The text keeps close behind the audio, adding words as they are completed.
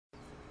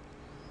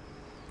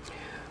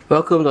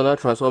Welcome to another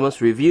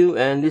Transformers review,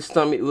 and this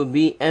time it will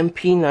be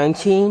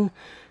MP19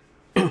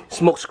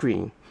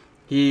 Smokescreen.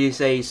 He is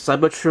a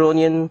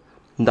Cybertronian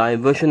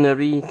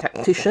diversionary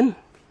tactician.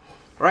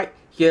 Right,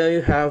 here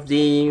you have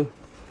the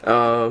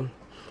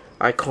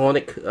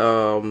iconic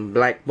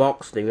black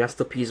box, the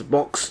masterpiece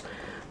box,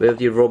 with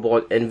the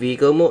robot and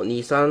vehicle mode,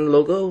 Nissan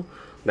logo,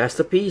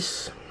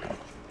 masterpiece,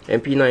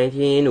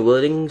 MP19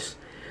 wordings,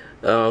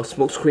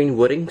 Smokescreen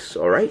wordings,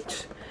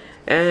 alright.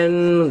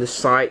 And the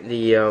side,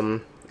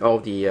 the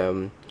of the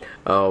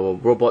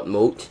robot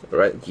mode,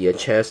 right? The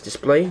chest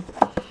display.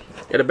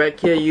 At the back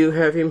here, you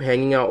have him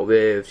hanging out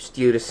with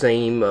still the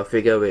same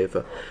figure with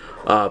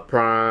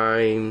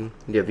Prime,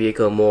 the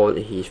vehicle mode.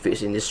 He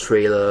fits in this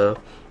trailer.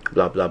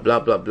 Blah blah blah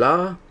blah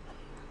blah.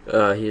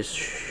 His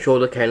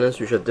shoulder cannons,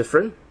 which are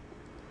different.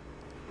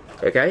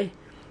 Okay,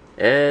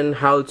 and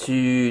how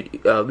to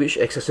which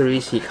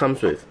accessories he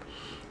comes with,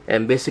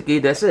 and basically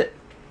that's it.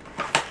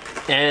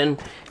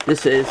 And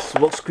this is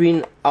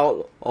Smokescreen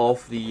out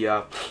of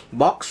the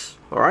box.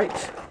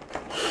 Alright,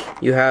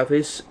 you have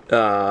his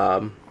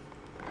some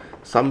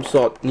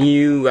sort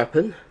new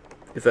weapon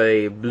with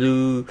a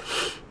blue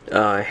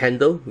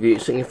handle,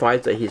 which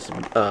signifies that his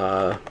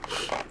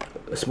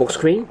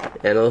smokescreen,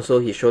 and also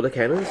his shoulder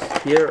cannons.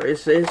 Here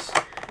is his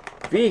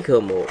vehicle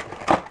mode.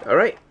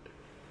 Alright,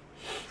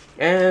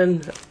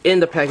 and in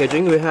the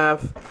packaging we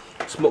have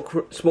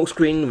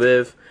Smokescreen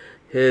with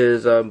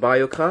his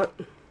bio card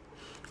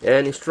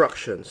and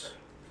instructions,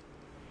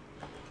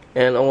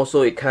 and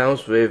also it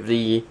comes with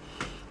the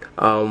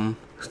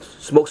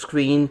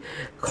Smokescreen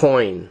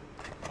coin.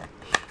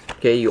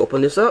 Okay, you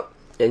open this up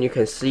and you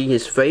can see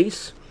his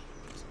face,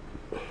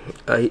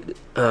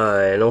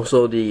 and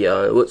also the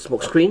word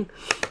Smokescreen,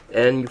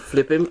 and you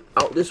flip him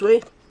out this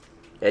way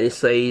and it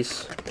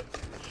says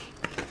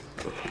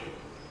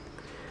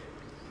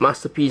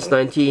Masterpiece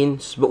 19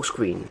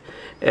 Smokescreen,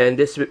 and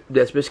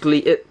that's basically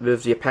it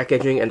with the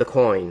packaging and the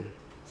coin.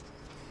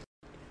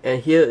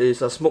 And here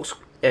is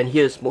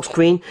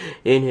Smokescreen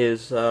in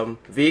his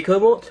vehicle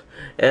mode,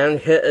 and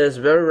here is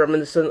very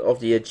reminiscent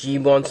of the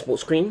G1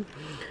 Smokescreen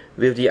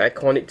with the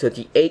iconic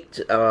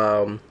 38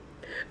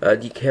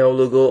 decal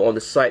logo on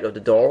the side of the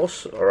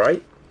doors.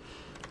 Alright,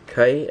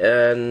 okay,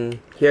 and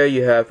here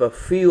you have a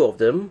few of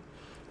them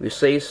which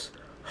says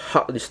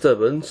Heart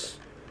Disturbance,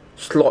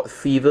 Slot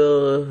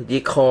Fever,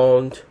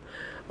 Defcon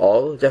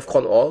All,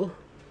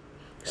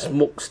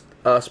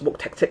 Smoke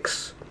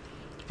Tactics.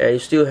 And you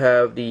still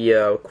have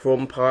the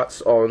chrome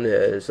parts on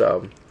his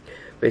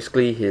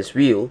basically his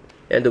wheel,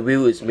 and the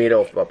wheel is made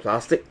of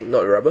plastic,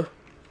 not rubber.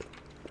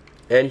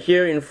 And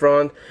here in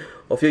front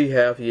of you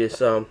have his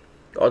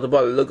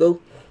Autobot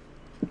logo,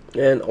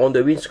 and on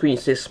the windscreen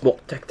it says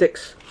Smoke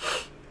Tactics.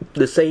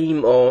 The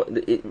same, or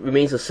it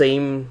remains the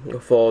same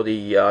for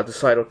the other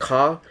side of the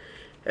car.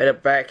 And at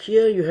the back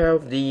here you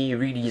have the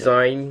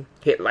redesigned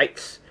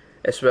headlights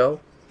as well.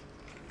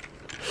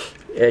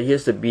 And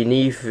here's the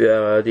beneath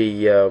what do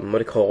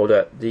you call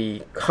that,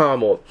 the car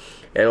mode,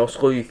 and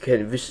also you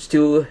can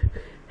still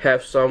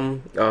have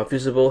some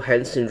visible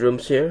hand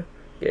syndromes here.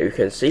 Yeah, you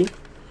can see.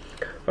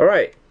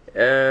 Alright,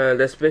 and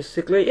that's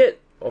basically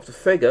it of the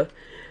figure.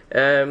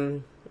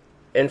 And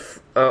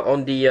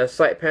on the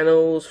side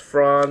panels,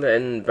 front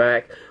and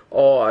back,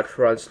 all are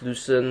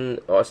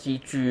translucent or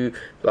see-through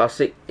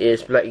plastic,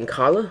 is black in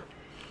color,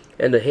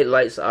 and the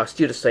headlights are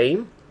still the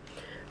same.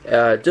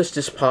 Just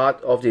this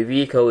part of the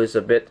vehicle is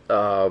a bit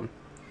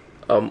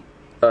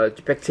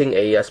depicting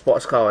a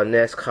sports car, a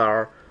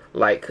NASCAR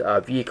like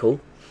vehicle,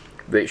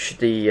 which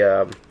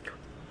the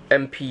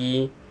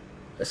MP17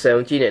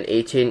 and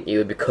 18 it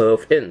will be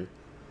curved in.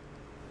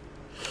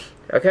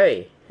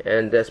 Okay,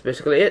 and that's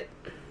basically it.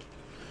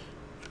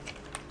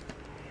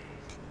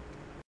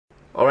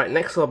 Alright,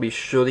 next I'll be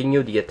showing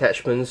you the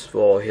attachments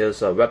for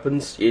his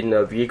weapons in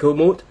vehicle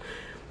mode.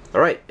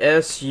 Alright,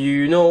 as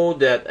you know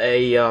that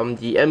the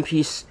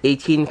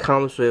MP18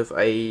 comes with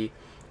a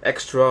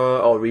extra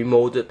or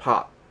remolded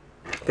part.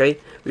 Okay,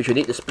 we should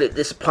need to split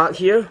this part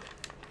here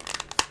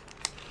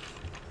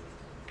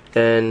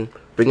and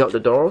bring out the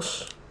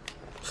doors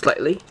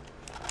slightly.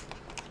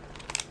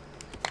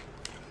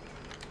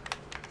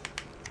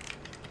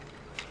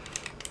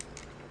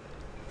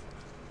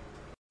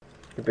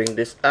 Bring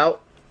this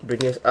out.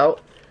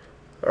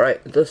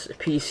 Alright, this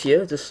piece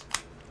here, this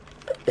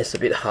is a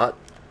bit hard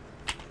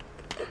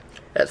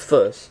at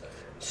first,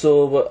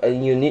 so what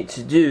you need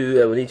to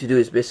do,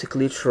 is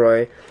basically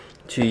try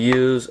to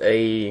use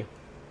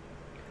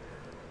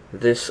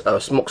this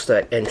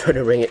smokestack and try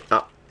to bring it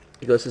up,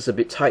 because it's a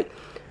bit tight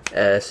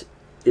as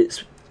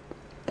it's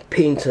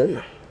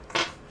painted,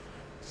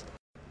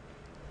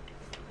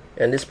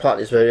 and this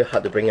part is very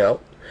hard to bring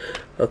out.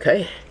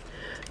 Okay,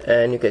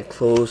 and you can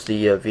close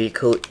the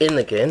vehicle in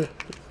again.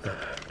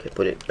 Okay,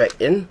 put it back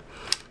in,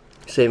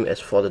 same as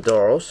for the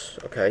doors.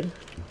 Okay,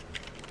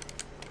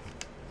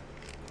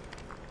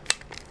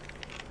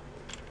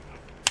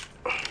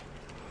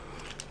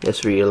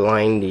 let's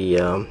realign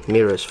the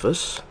mirrors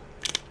first.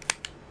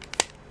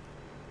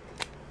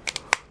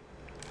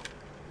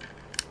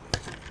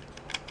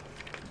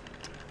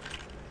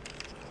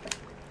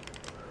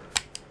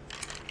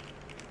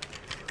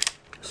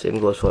 Same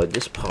goes for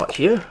this part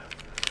here,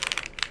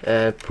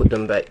 and put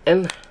them back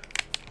in.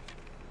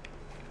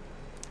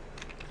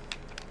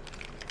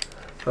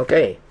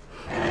 Okay,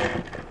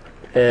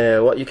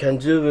 and what you can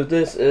do with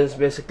this is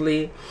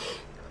basically,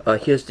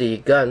 here's the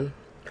gun,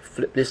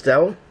 flip this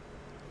down,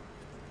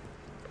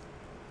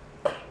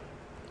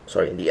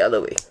 sorry, the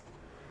other way,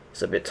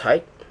 it's a bit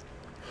tight,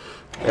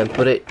 and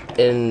put it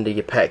in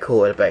the pack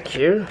hole at the back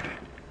here.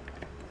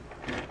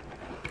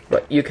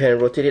 But you can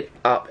rotate it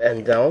up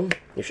and down,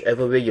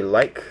 whichever way you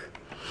like.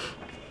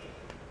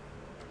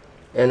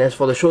 And as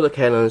for the shoulder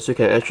cannons, you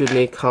can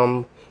actually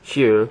come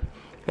here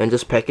and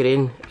just pack it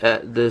in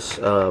at this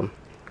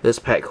this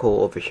pack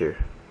hole over here.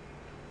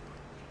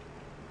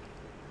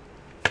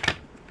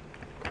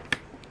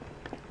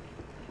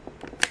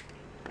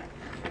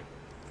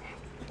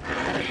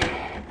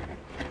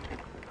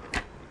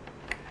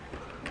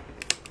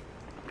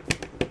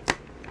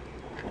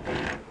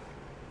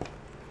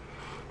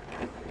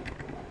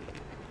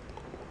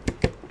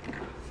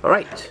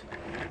 Alright,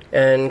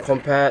 and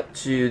compared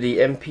to the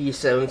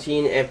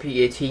MP17,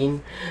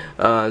 MP18,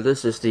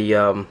 this is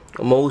the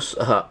most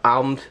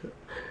armed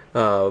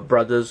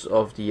brothers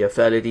of the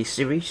Fairlady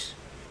series.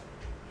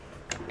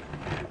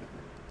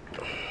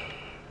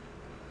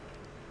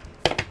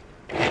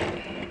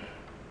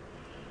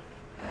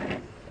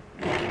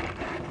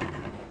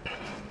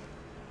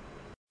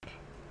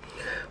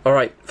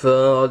 Alright,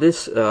 for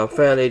this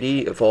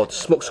Fairlady, for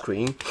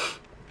Smokescreen,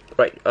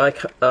 right,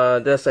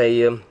 there's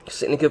a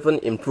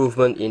significant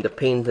improvement in the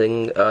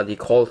painting, the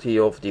quality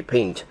of the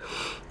paint.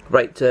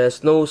 Right,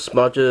 there's no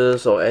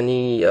smudges or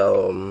any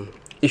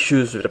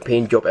issues with the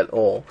paint job at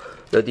all.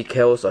 The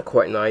decals are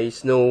quite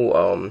nice,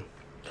 no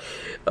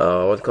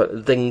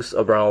things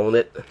around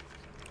it.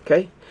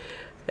 Okay,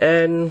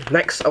 and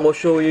next I will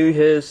show you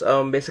his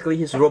basically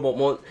his robot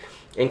mode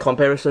in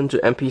comparison to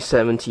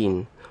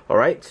MP17.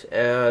 Alright,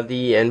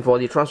 and for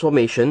the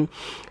transformation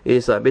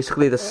is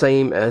basically the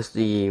same as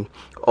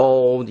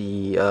all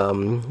the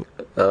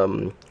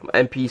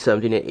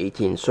MP17 and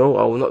 18, so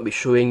I will not be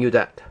showing you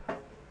that.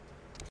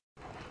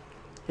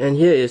 And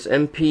here is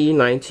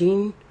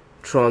MP19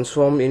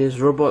 transformed in his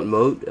robot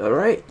mode.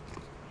 Alright,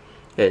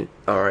 and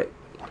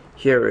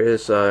here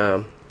is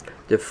a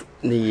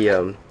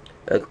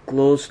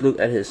close look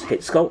at his head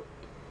sculpt.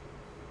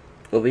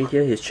 Over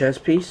here, his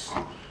chest piece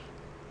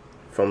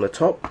from the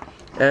top.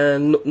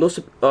 And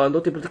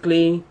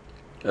notably,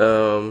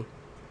 the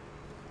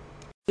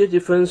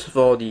difference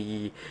for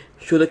the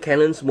shoulder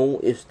cannons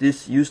mode is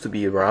this used to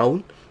be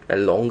round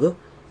and longer,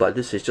 but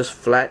this is just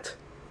flat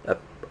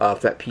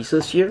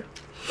pieces here.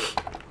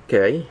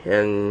 Okay,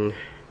 and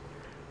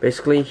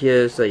basically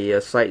here's a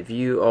side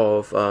view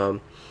of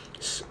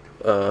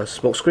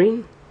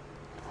Smokescreen,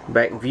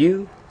 back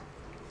view,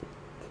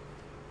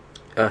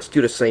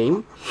 still the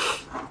same,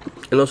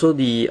 and also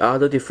the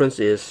other difference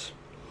is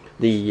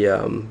the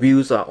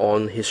wheels are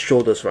on his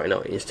shoulders right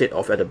now instead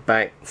of at the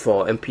back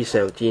for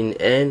MP17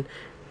 and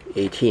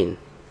 18.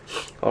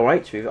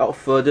 Alright, without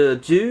further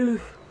ado,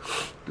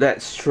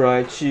 let's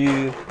try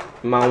to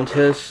mount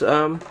his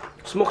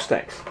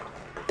smokestacks.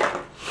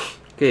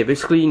 Okay,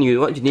 basically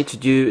what you need to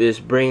do is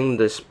bring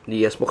the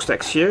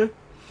smokestacks here.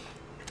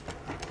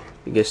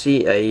 You can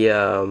see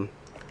a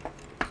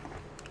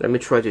let me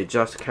try to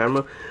adjust the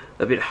camera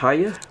a bit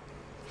higher.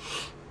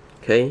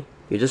 Okay,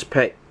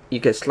 you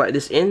can slide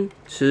this in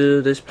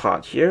to this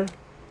part here,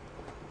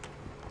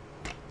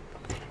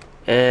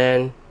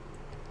 and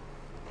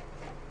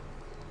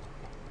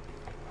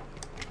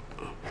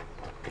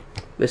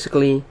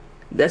basically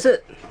that's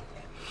it.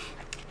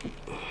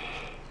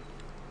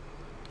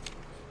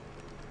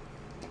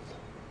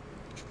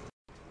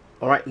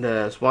 Alright,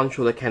 there's one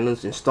shoulder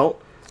cannons installed.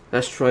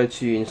 Let's try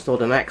to install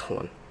the next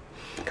one.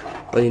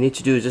 All you need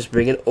to do is just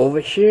bring it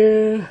over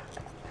here,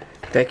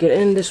 pack it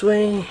in this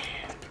way,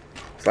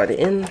 slide it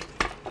in,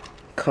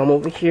 come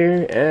over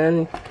here,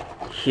 and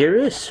here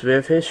is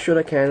with his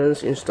shoulder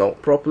cannons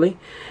installed properly.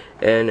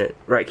 And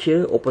right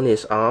here, open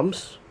his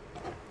arms,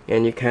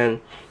 and you can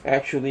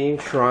actually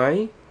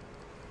try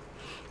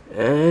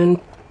and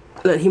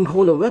let him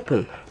hold a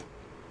weapon.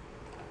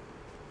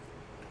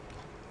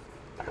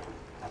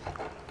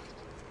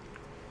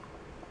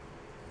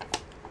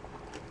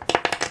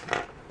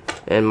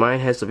 And mine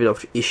has a bit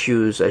of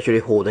issues actually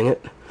holding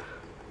it.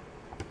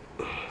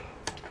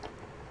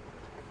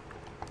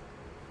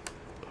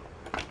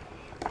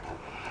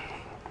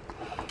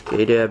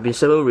 Okay, there have been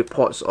several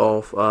reports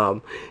of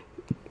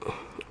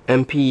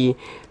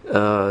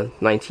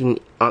MP19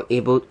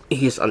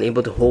 he's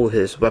unable to hold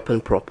his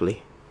weapon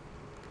properly.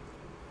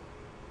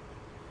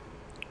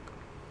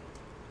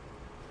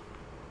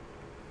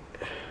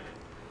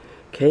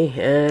 Okay,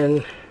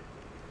 and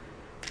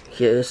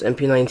here is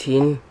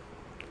MP19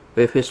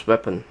 with his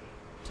weapon.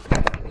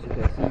 As you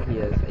can see, he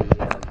has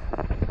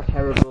a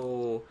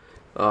terrible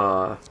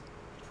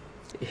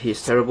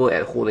he's terrible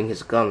at holding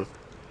his gun.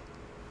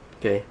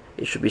 Okay,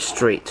 it should be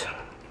straight.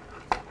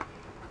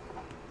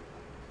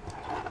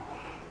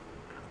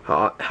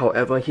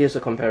 However, here's a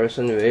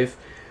comparison with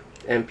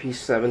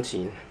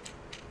MP17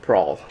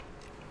 Pro.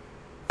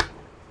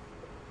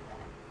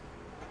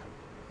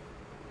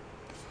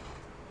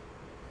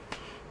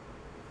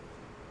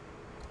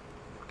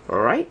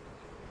 Alright,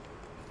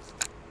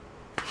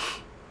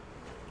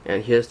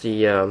 and here's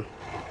the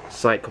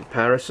sight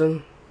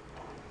comparison.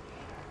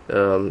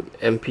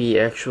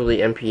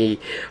 MP19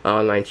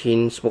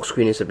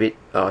 Smokescreen is a bit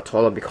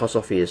taller because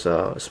of his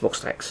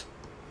smokestacks.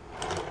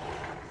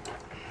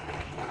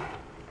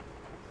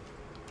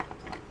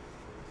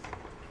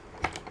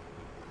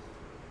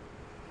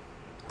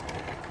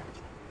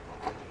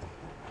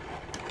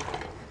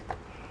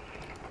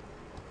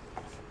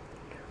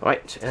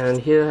 Alright,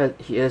 and here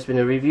has been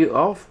a review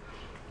of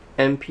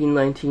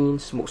MP19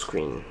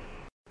 Smokescreen.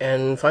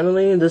 And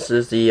finally, this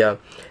is the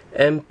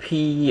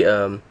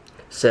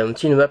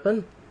MP17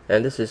 weapon,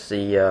 and this is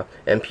the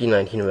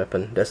MP19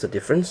 weapon. That's the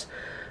difference.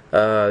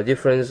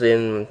 Difference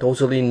in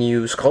totally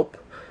new scope,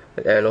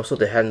 and also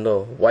the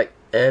handle, white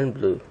and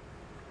blue.